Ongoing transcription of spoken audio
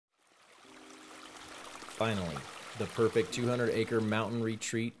Finally, the perfect 200-acre mountain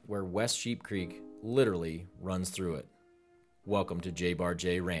retreat where West Sheep Creek literally runs through it. Welcome to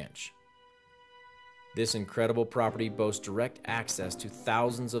JBarJ Ranch. This incredible property boasts direct access to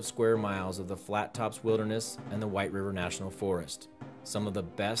thousands of square miles of the Flat Tops Wilderness and the White River National Forest, some of the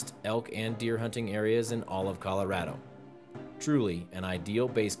best elk and deer hunting areas in all of Colorado. Truly an ideal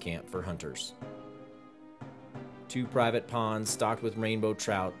base camp for hunters. 2 private ponds stocked with rainbow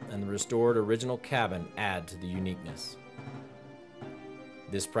trout and the restored original cabin add to the uniqueness.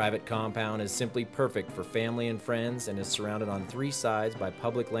 This private compound is simply perfect for family and friends and is surrounded on 3 sides by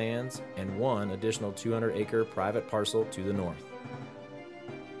public lands and 1 additional 200-acre private parcel to the north.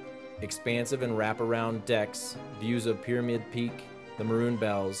 Expansive and wraparound decks, views of Pyramid Peak, the Maroon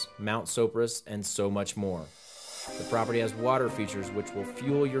Bells, Mount Sopris, and so much more. The property has water features which will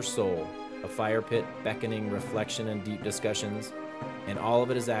fuel your soul, a fire pit beckoning reflection and deep discussions, and all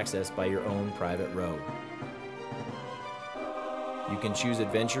of it is accessed by your own private road. You can choose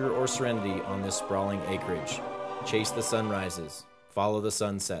adventure or serenity on this sprawling acreage. Chase the sunrises, follow the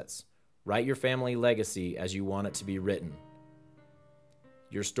sunsets, write your family legacy as you want it to be written.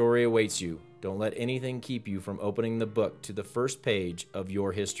 Your story awaits you. Don't let anything keep you from opening the book to the first page of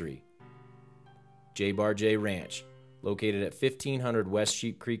your history. JBarJ Ranch, located at 1500 West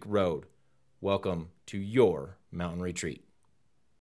Sheep Creek Road. Welcome to your mountain retreat.